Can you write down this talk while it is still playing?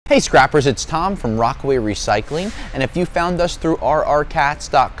Hey Scrappers, it's Tom from Rockaway Recycling, and if you found us through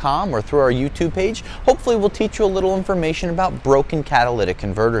rrcats.com or through our YouTube page, hopefully we'll teach you a little information about broken catalytic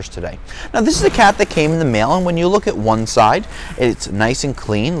converters today. Now this is a cat that came in the mail, and when you look at one side, it's nice and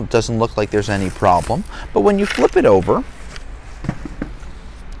clean. It doesn't look like there's any problem, but when you flip it over,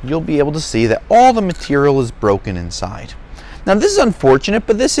 you'll be able to see that all the material is broken inside. Now this is unfortunate,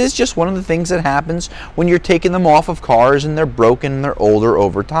 but this is just one of the things that happens when you're taking them off of cars and they're broken and they're older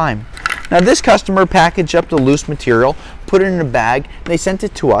over time. Now this customer packaged up the loose material, put it in a bag, and they sent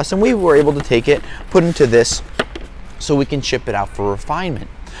it to us, and we were able to take it, put it into this so we can ship it out for refinement.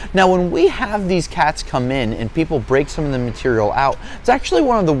 Now when we have these cats come in and people break some of the material out, it's actually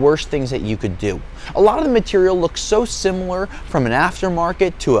one of the worst things that you could do. A lot of the material looks so similar from an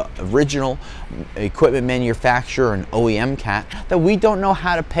aftermarket to an original equipment manufacturer, an OEM cat, that we don't know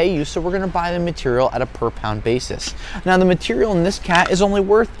how to pay you, so we're going to buy the material at a per pound basis. Now the material in this cat is only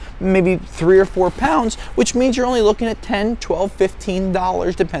worth maybe 3 or 4 pounds, which means you're only looking at $10, $12,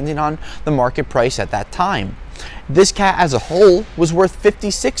 $15 depending on the market price at that time. This cat as a whole was worth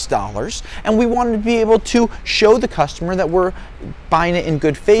 $56, and we wanted to be able to show the customer that we're buying it in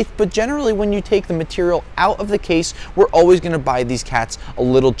good faith, but generally when you take the material out of the case, we're always going to buy these cats a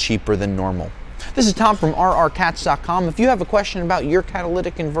little cheaper than normal. This is Tom from rrcats.com. If you have a question about your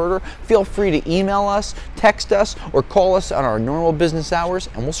catalytic converter, feel free to email us, text us, or call us on our normal business hours,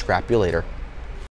 and we'll scrap you later.